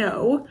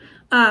know.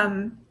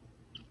 It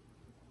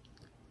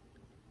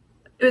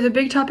was a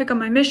big topic on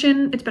my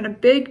mission. It's been a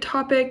big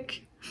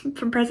topic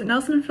from President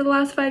Nelson for the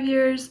last 5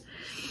 years.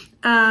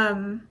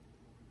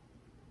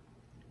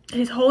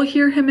 His whole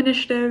Hear Him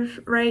initiative,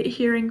 right?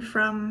 Hearing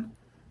from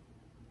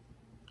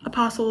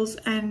apostles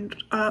and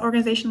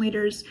organization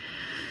leaders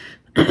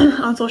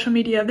on social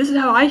media. This is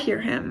how I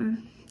hear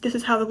him. This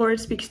is how the Lord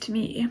speaks to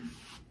me.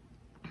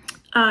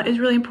 Is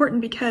really important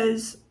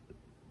because,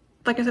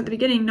 like I said at the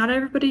beginning, not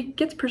everybody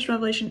gets personal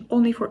revelation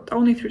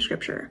only through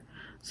scripture.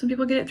 Some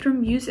people get it through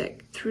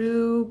music,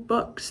 through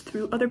books,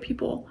 through other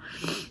people.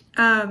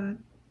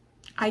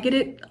 I get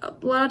it a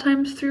lot of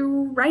times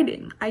through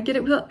writing. I get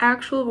it with an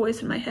actual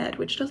voice in my head,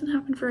 which doesn't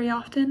happen very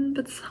often,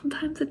 but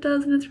sometimes it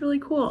does, and it's really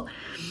cool.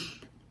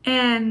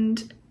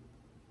 And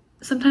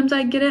sometimes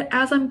I get it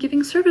as I'm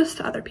giving service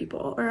to other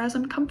people, or as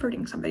I'm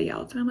comforting somebody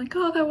else, and I'm like,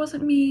 oh, that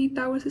wasn't me,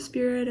 that was the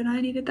Spirit, and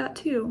I needed that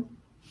too.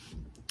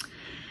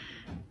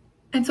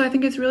 And so I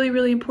think it's really,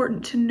 really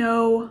important to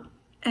know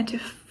and to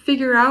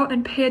figure out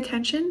and pay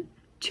attention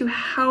to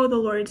how the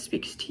Lord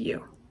speaks to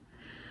you.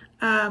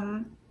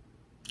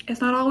 It's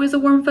not always a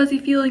warm, fuzzy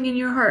feeling in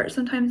your heart.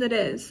 Sometimes it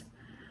is,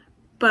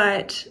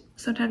 but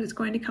sometimes it's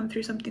going to come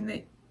through something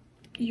that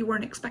you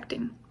weren't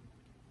expecting.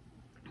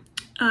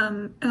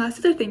 And that's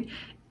the other thing.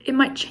 It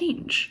might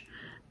change.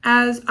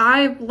 As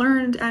I've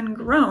learned and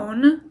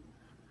grown,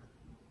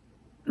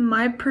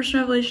 my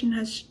personal revelation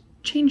has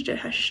changed.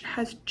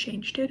 Has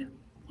shifted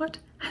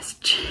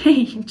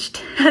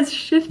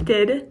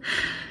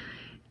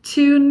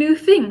to new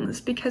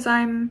things because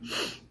I'm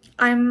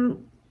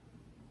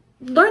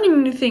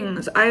learning new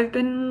things. I've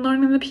been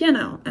learning the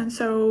piano, and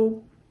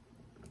so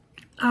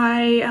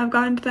I have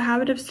gotten into the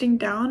habit of sitting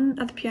down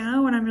at the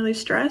piano when I'm really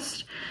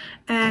stressed,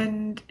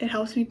 and it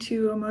helps me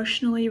to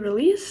emotionally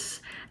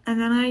release, and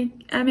then I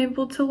am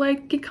able to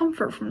like get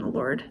comfort from the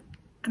Lord.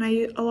 And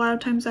a lot of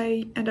times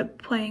I end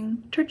up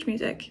playing church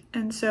music,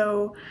 and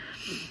so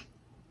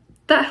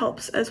that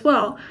helps as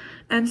well.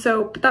 And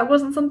so, but that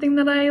wasn't something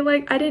that I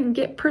didn't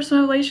get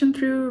personal revelation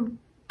through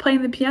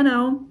playing the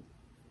piano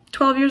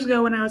 12 years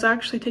ago when I was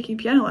actually taking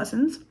piano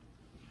lessons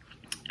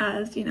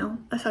as, you know,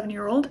 a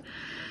 7-year-old.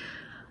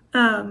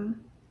 That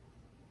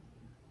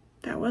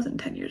wasn't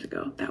 10 years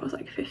ago. That was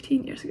like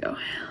 15 years ago.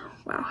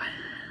 Wow.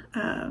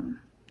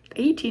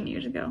 18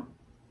 years ago.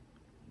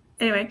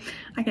 Anyway,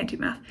 I can't do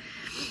math.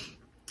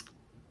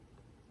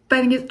 But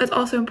I think it's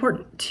also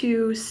important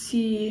to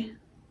see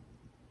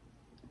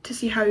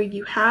how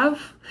you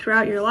have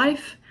throughout your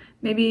life.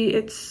 Maybe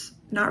it's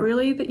not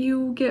really that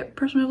you get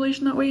personal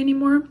revelation that way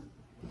anymore,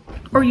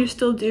 or you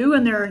still do,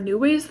 and there are new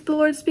ways that the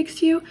Lord speaks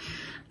to you.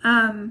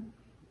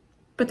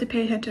 But to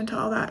pay attention to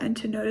all that and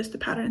to notice the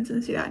patterns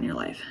and see that in your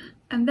life.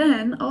 And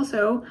then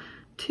also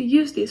to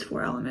use these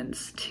 4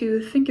 elements,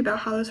 to think about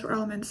how those 4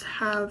 elements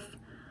have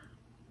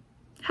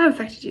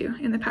affected you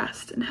in the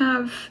past and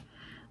have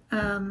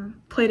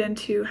played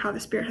into how the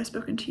Spirit has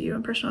spoken to you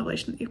and personal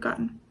revelation that you've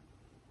gotten.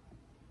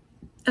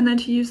 And then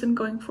to use them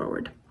going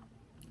forward.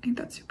 I think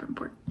that's super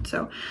important.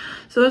 So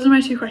those are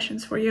my 2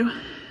 questions for you.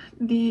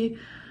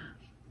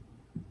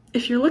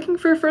 If you're looking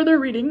for further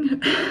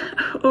reading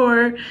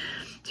or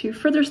to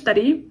further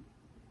study,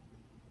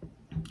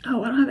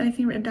 oh, I don't have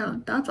anything written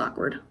down. That's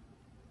awkward.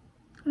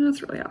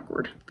 That's really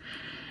awkward.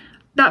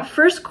 That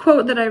first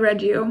quote that I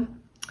read you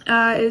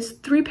is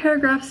 3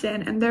 paragraphs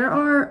in, and there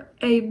are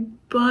a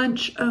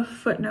bunch of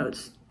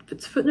footnotes.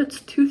 It's footnotes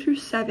 2 through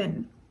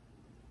 7.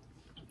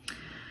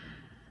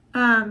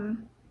 I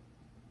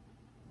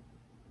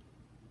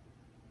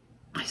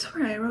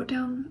swear I wrote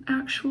down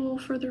actual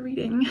further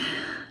reading.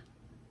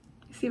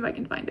 See if I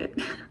can find it.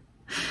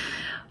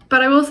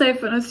 But I will say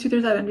footnotes 2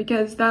 through 7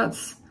 because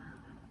that's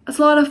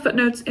a lot of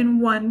footnotes in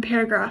one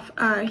paragraph.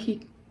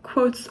 He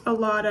quotes a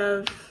lot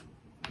of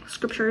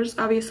scriptures,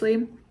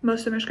 obviously. Most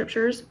of them are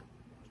scriptures.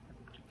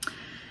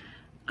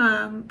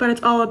 But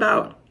it's all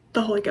about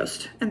the Holy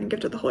Ghost and the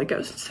gift of the Holy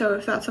Ghost. So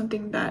if that's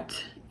something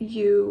that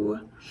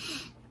you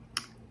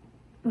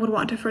would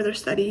want to further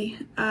study,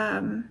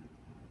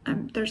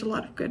 there's a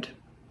lot of good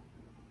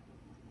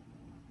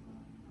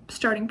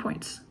starting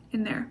points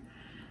in there.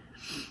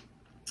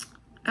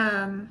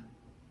 I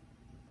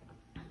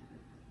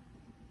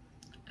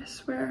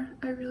swear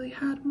I really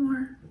had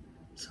more,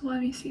 so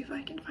let me see if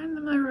I can find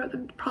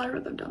them. Probably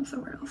wrote them down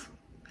somewhere else.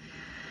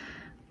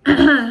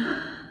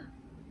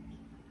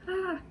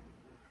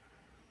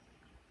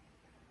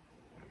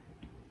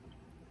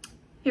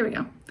 Here we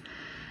go.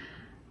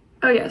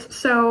 Oh yes,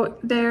 so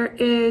there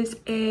is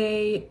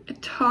a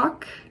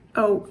talk.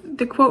 Oh,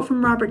 the quote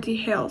from Robert D.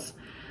 Hales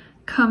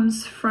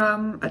comes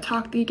from a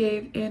talk that he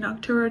gave in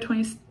October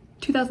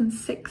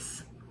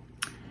 2006.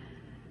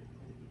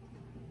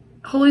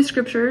 Holy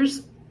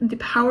Scriptures, the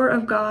power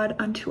of God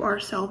unto our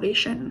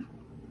salvation,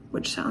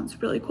 which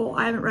sounds really cool.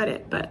 I haven't read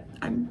it, but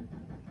I'm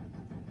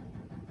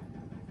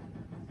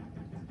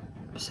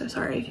so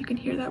sorry if you can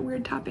hear that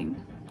weird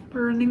tapping.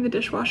 We're running the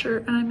dishwasher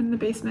and I'm in the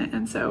basement,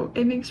 and so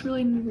it makes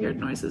really weird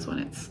noises when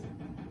it's...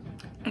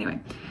 Anyway,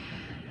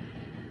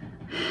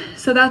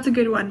 so that's a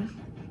good one.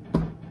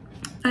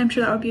 I'm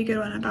sure that would be a good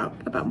one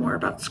about more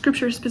about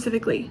scriptures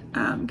specifically,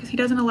 because he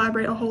doesn't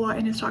elaborate a whole lot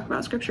in his talk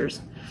about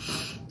scriptures.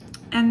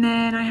 And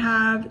then I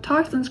have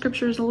talks on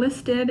scriptures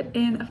listed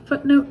in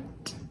footnote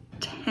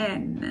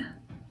 10.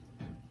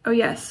 Oh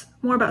yes,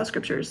 more about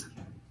scriptures.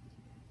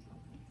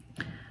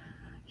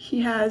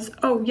 He has,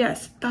 oh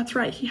yes, that's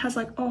right. He has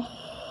like a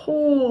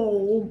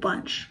whole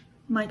bunch.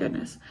 My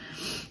goodness.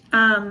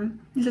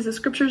 He says the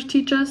scriptures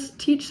teach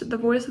that the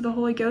voice of the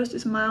Holy Ghost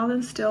is mild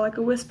and still like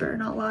a whisper,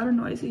 not loud or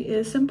noisy. It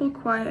is simple,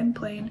 quiet, and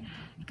plain.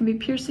 It can be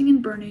piercing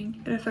and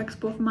burning. It affects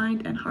both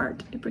mind and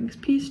heart. It brings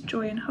peace,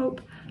 joy, and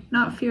hope,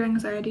 not fear,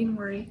 anxiety, and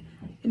worry.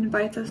 It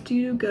invites us to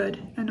do good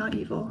and not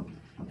evil.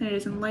 And it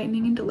is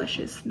enlightening and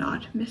delicious,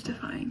 not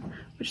mystifying,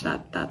 which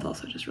that's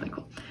also just really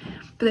cool.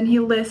 But then he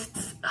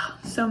lists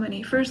so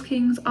many. 1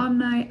 Kings,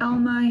 Omni,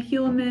 Almi,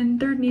 Helaman,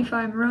 3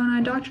 Nephi,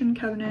 Moroni, Doctrine and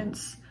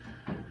Covenants.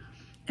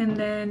 And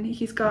then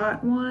he's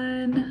got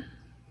 1,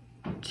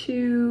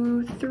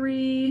 2,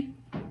 3,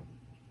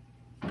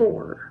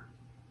 4.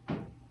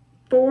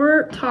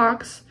 4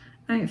 talks.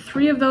 I think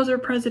 3 of those are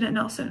President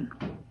Nelson,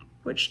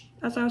 which,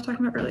 as I was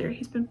talking about earlier,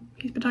 he's been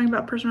talking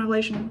about personal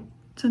revelation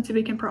since he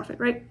became prophet,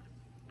 right?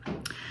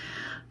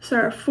 So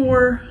there are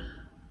 4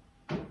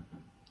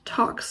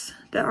 talks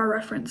that are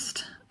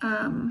referenced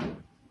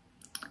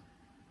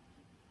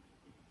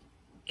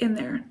in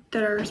there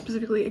that are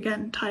specifically,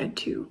 again, tied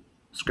to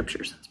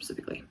scriptures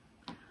specifically.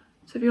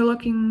 So if you're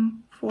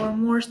looking for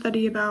more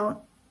study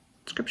about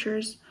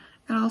scriptures,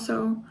 and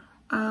also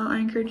I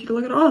encourage you to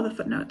look at all of the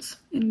footnotes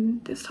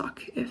in this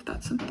talk if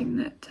that's something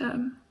that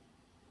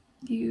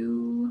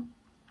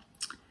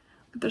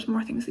there's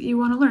more things that you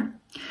want to learn.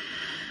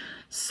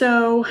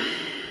 So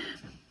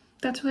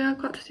that's really all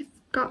I've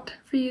got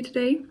for you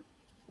today,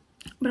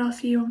 but I'll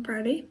see you on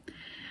Friday,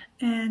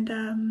 and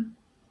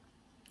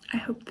I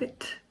hope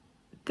that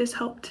this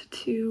helped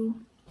to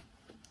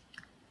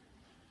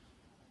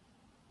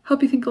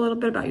help you think a little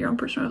bit about your own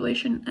personal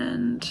revelation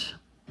and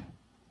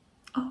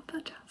all of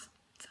that jazz.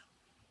 So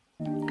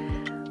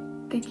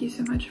thank you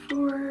so much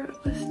for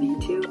listening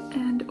to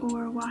and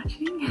or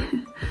watching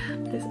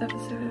this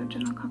episode of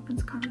General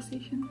Conference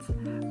Conversations.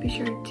 Be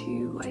sure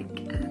to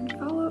like and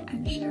follow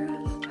and share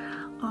us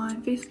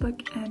on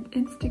Facebook and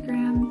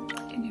Instagram.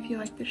 And if you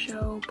like the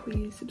show,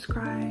 please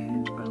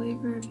subscribe or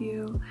leave a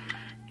review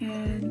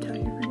and tell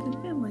your friends and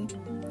family.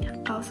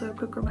 Also, a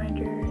quick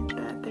reminder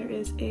that there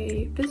is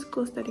a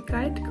physical study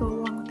guide to go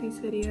along with these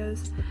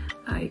videos.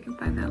 You can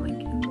find that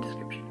link in the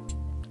description.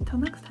 Until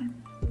next time.